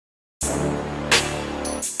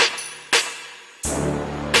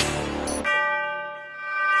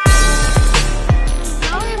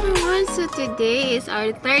so today is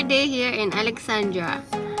our third day here in Alexandria,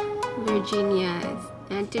 Virginia.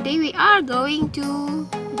 And today we are going to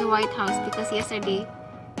the White House because yesterday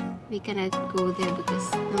we cannot go there because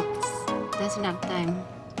it doesn't have time.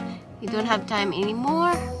 We don't have time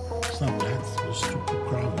anymore. It's not that, it's too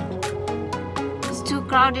crowded. It's too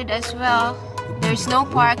crowded as well. There's no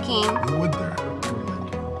parking. We would there.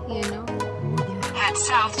 You know. Head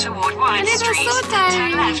south toward Wide And it was Street, so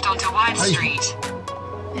tiring. turn left onto Wide Street.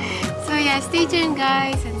 So yeah, stay tuned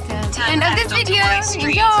guys until the Turn end of this left onto video. Wide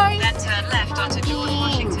Street, Enjoy! then turn left onto George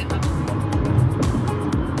Washington.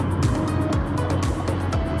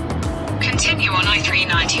 Continue on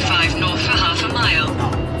I-395 north for half a mile.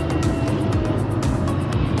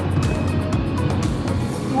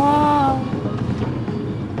 Wow.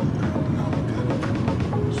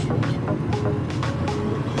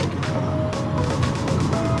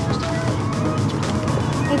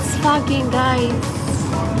 It's foggy guys.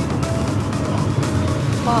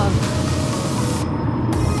 Fog.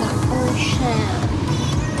 The ocean.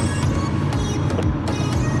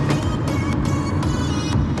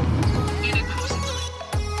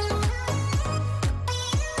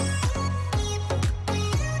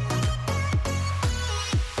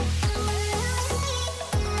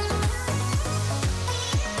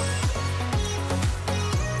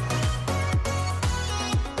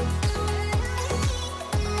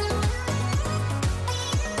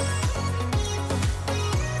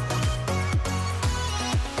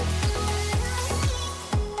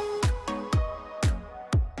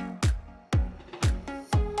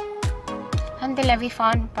 Until we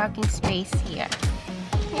found parking space here.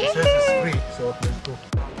 It says it's free, so let's go.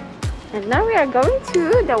 And now we are going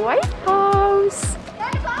to the White House.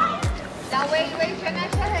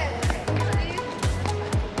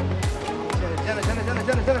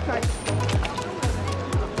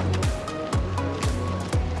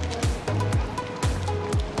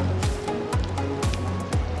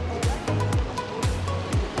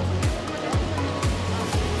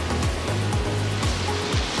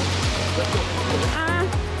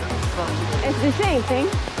 It's the same thing.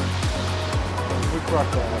 We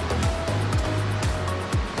crossed that.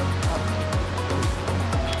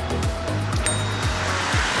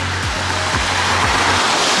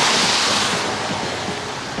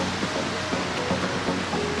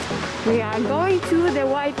 We are going to the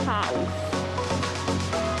White House.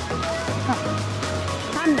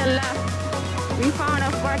 On the left, we found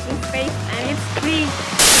a parking space and it's free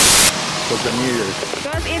For the New Year's.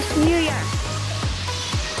 because it's New Year.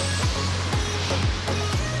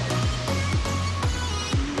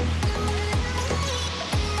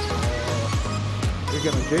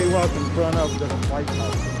 We're gonna jaywalk in front of the White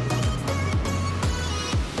House.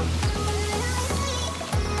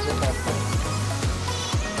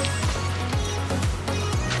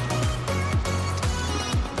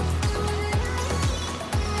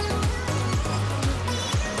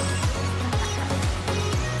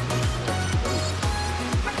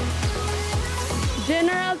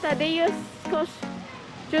 General Tadeusz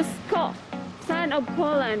Kościuszko, son of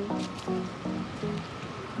Poland.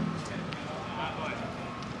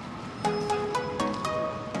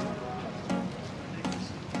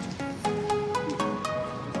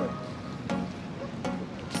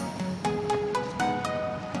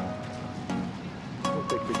 We'll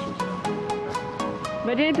take pictures.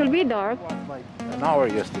 But it will be dark. Walked like an hour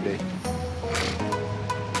yesterday.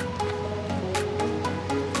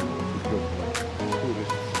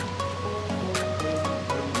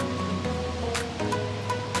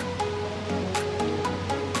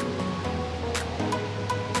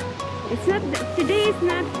 It's not. Today is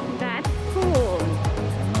not that cold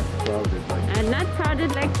Not crowded like and not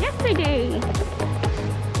crowded like yesterday.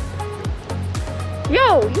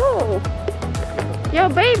 Yo,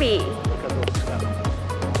 baby. look at those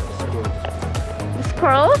squirrels. The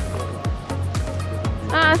squirrels.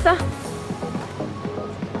 So.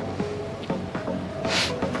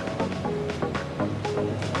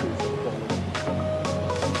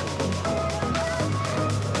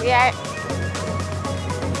 We are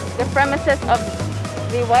the premises of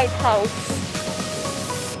the White House.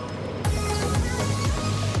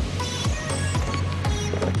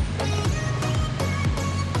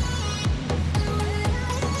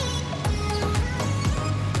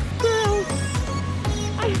 Squirrels.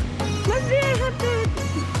 Must be I have to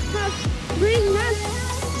bring nuts,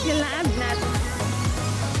 the lab nuts.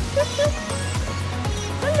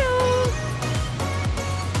 Hello.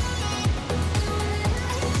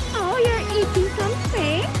 Oh, you're eating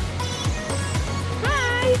something?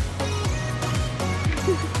 Hi.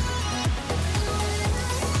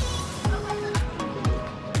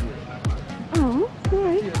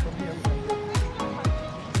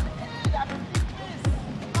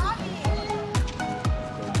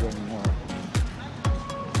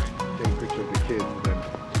 shade then.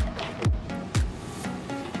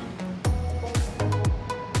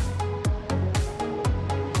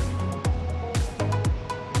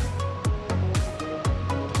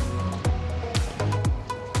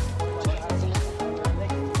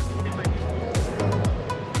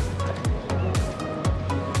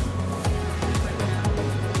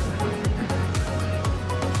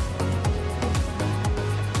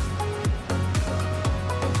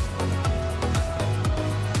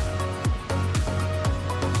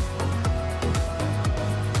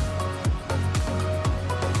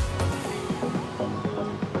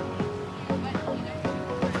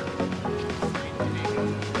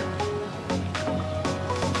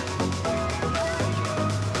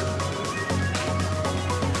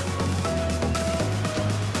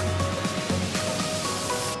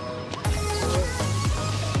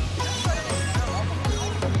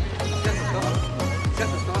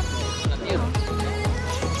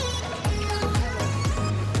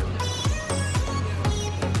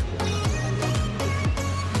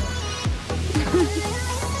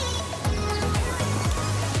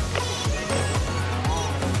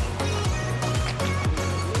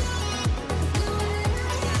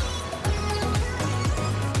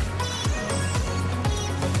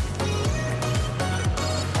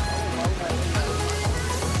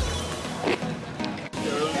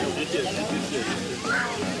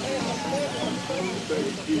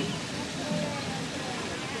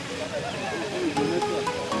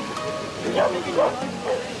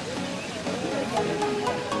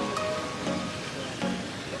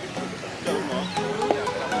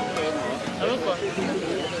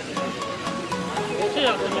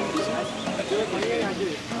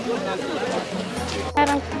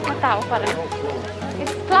 Parang matao pa rin.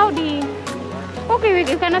 It's cloudy. Okay, we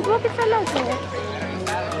cannot walk it alone.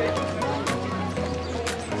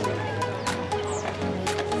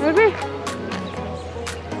 Okay.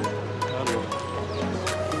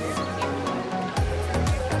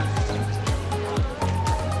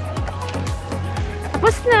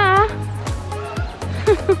 Tapos na.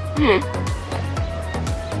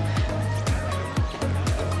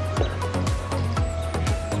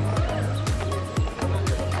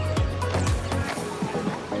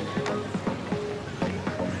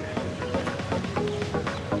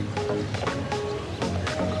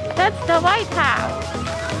 That's the White House.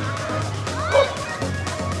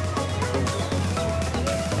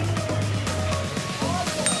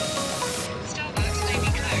 Starbucks may be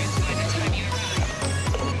closed by the time you arrive.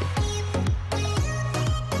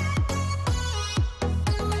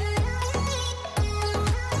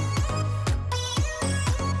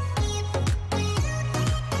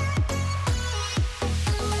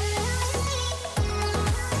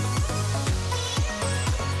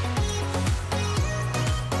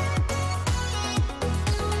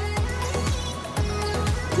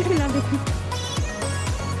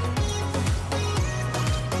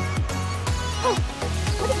 Oh,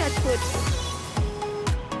 what is that food?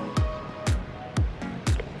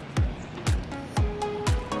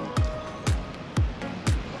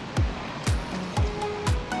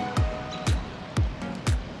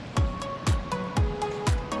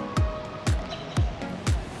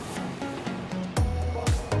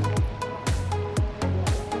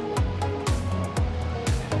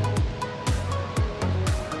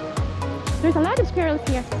 There's a lot of squirrels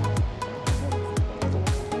here.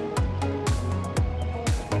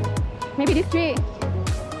 Maybe this tree.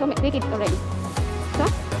 So take it already. So?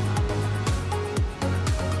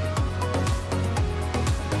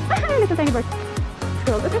 Ah, little tiny bird.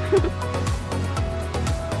 Squirrel.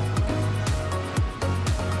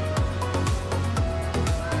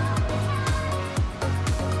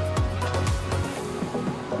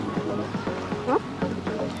 Huh?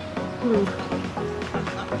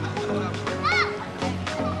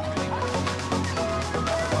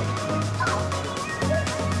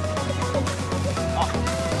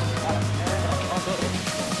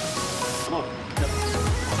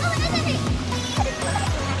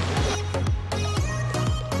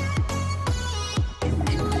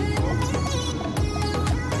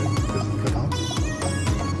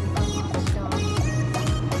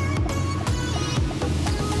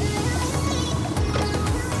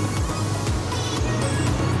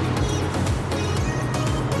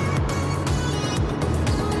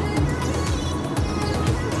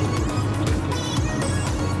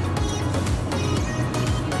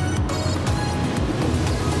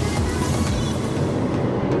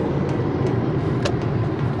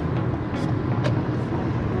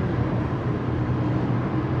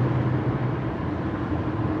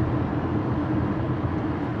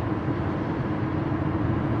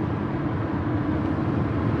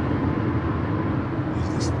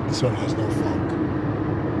 This one has no fog.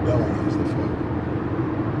 That one has the fog.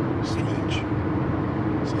 Strange.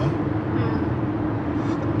 So?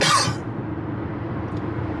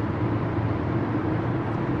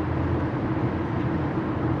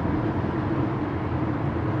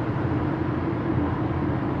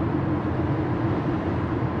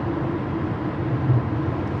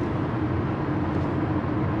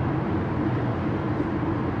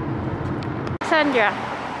 Alexandria,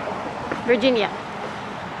 Virginia.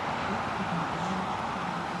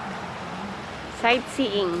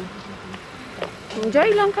 Sightseeing.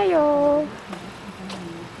 Enjoy lang kayo.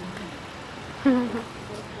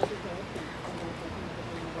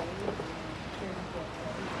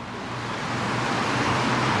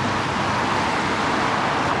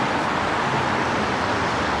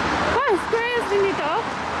 Oh, squares din ito.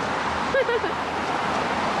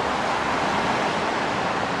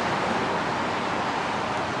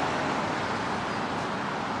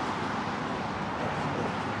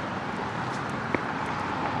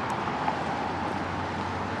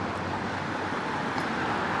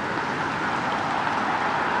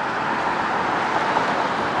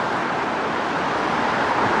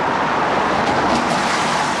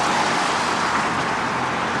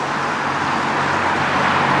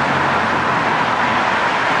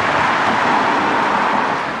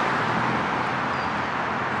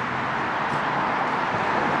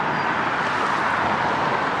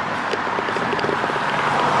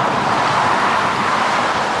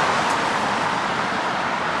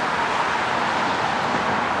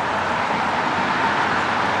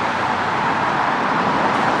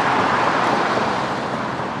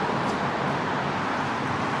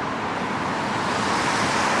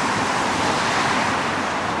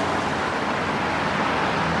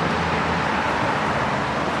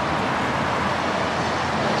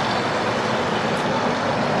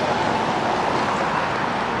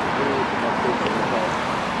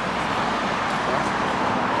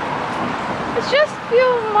 It's just few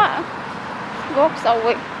blocks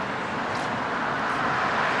away.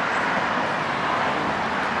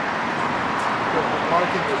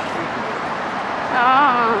 Parking is free.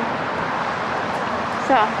 Ah.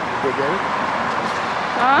 So. You go get it?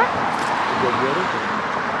 Huh? You go get it?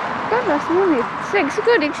 God, that's movie. It's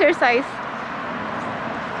good exercise.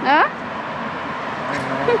 Huh?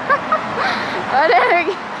 Oh, then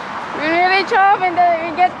we really chop and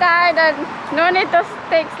then we get tired and no need to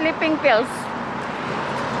take sleeping pills.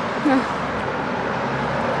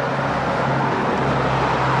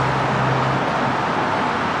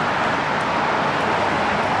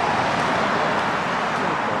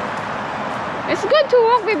 It's good to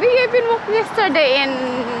walk, baby. I've been walking yesterday in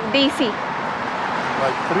DC.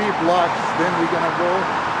 Like 3 blocks, then we're gonna go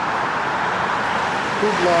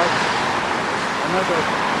 2 blocks, another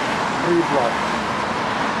 3 blocks.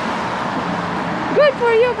 Good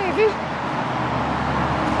for you, baby.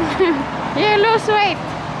 You lose weight.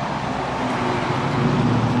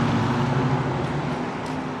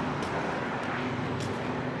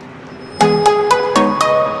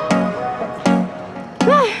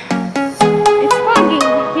 It's foggy. I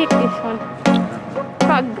hate this one.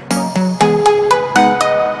 Fog.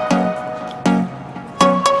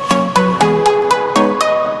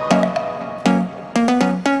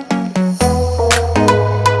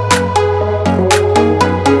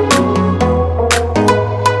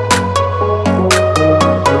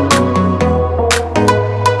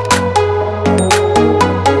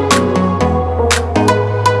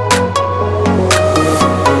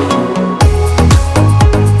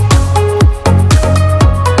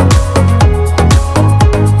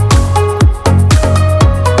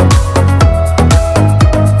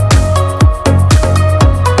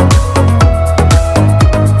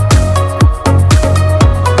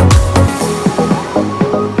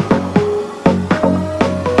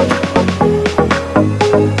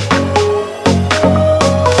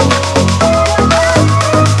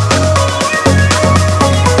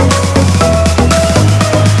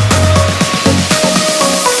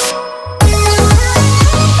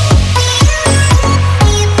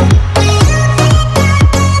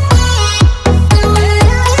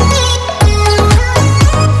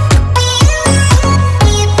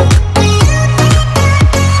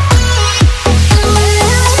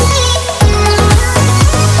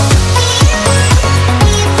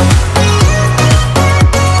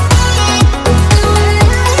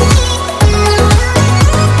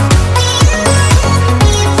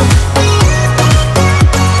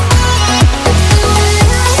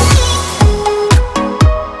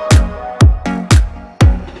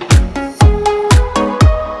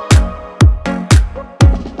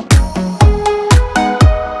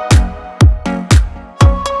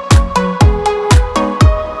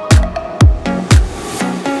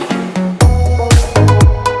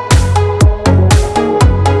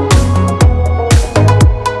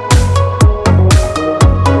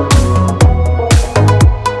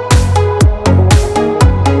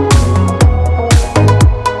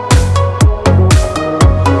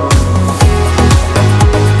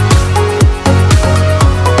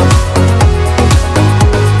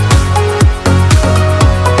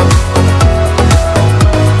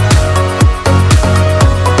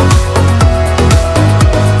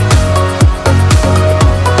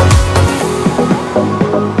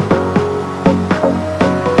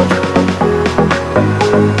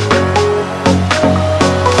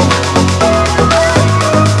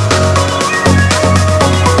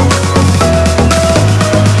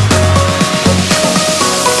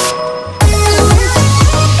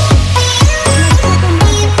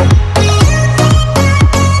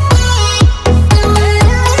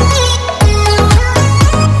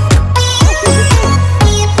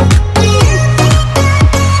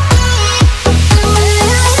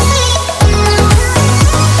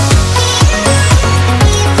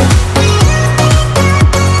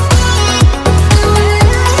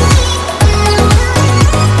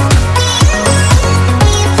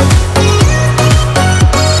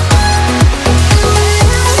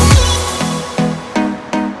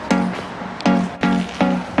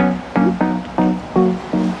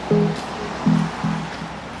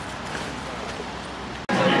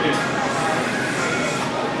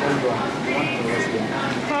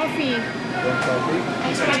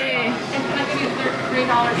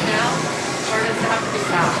 now, or does it have to be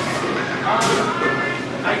fast?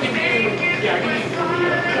 I can do, yeah, I can do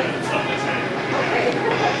stuff that's hanging.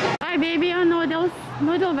 Hi baby, on noodles.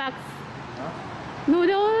 Noodle box.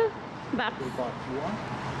 Noodle box.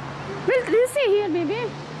 We'll see here, baby.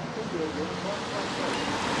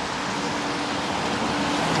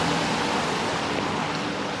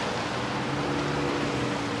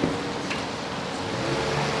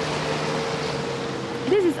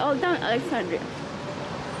 This is Old Town Alexandria.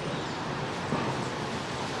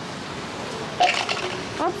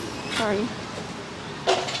 Oops, sorry.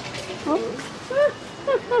 Oops.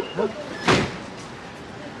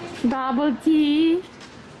 Bubble tea.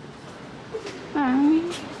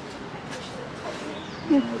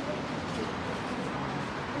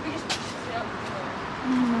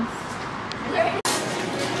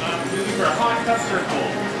 Looking for a hot cup or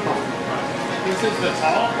cold? This is the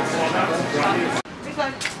tall, this one up. This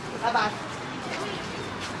one, about.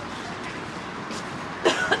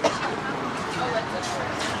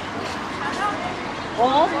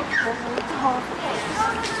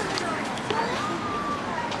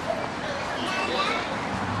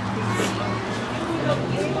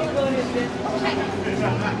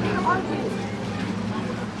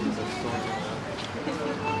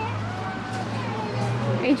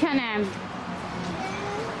 H&M.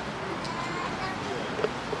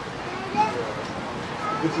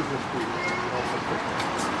 This is the street.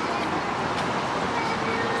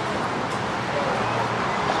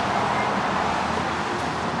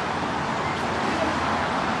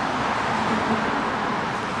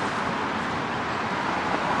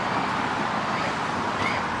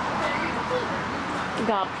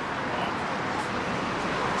 Gap.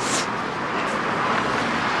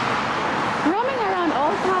 Roaming around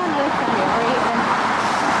Old Town Alexandria, or even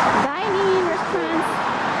dining restaurants.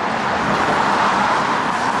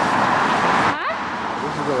 Huh?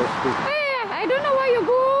 This is our street. Hey, I don't know why you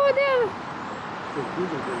go there.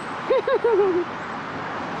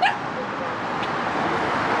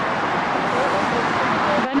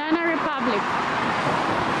 Banana Republic.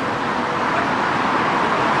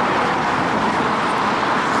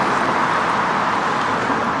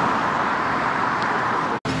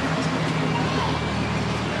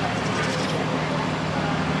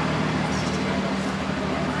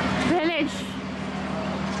 Village.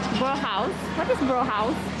 Bro house. What is bro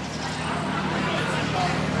house?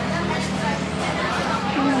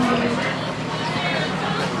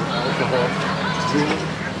 Alcohol.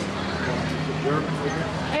 German over.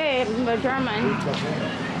 Hey, German.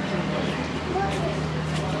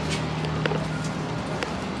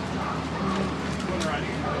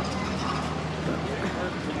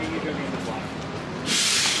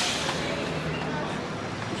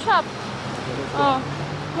 Shop. Oh,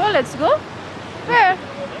 well, let's go. Where?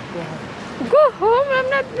 Go home.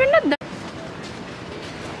 We're not done.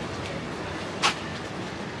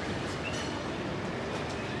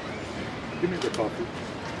 Give me the coffee.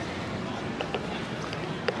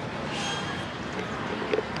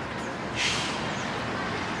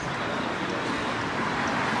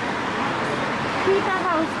 Pita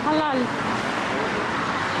house, halal.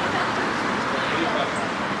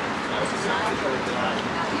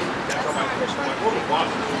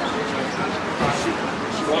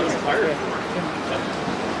 She wanted to fire for it.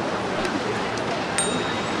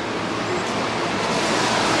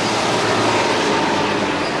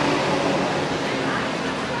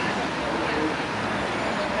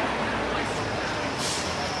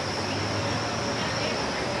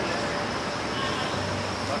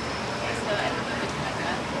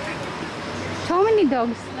 So many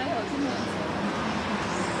dogs.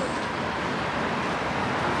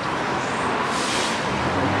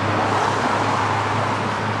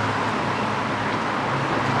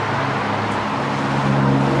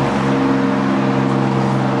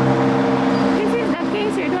 This is the King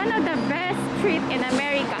Street, one of the best street in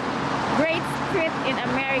America. Great street in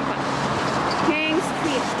America. King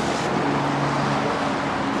Street.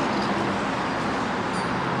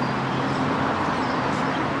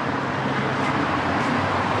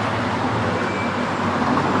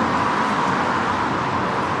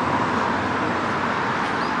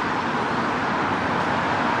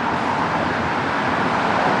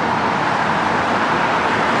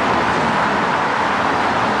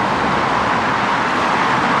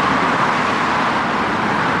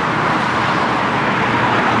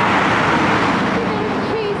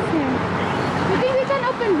 You think we can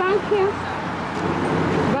open bank here?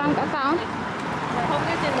 Bank account?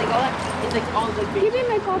 It's like all the big. Give me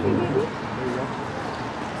my coffee, baby.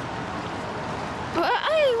 What?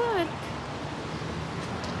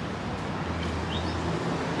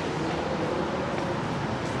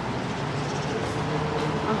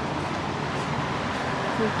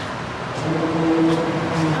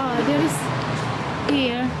 Oh, there is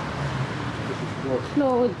here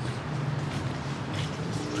clothes.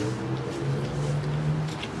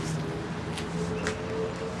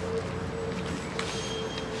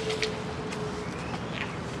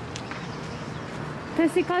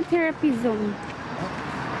 Physical therapy zone.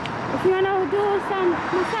 If you wanna do some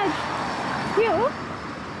massage, here.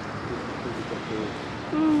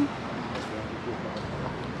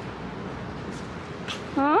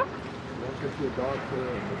 Huh? Don't get to a doctor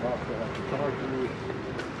and the doctor has to charge you.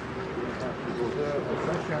 You have to go there, a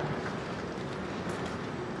session.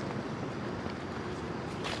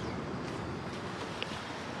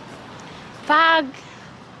 Pag.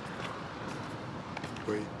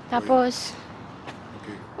 Wait. Tapos.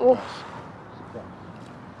 Okay. Oh.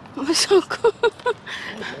 Masok ko.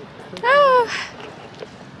 Ah.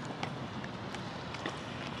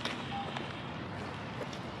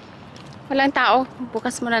 Walang tao.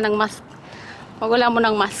 Bukas mo na ng mask. Wala mo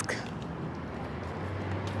ng mask.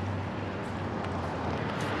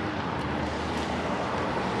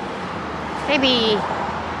 Baby.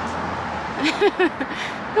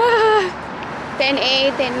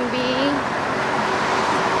 10A, 10B.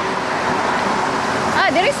 Ah,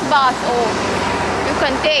 there is bus. Oh, you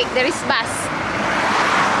can take. There is bus.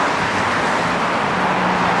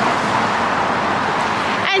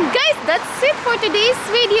 And guys, that's it for today's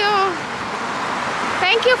video.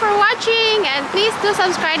 Thank you for watching, and please do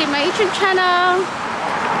subscribe in my YouTube channel.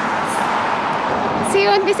 See you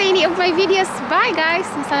on any of my videos. Bye guys.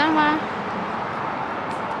 Salamat.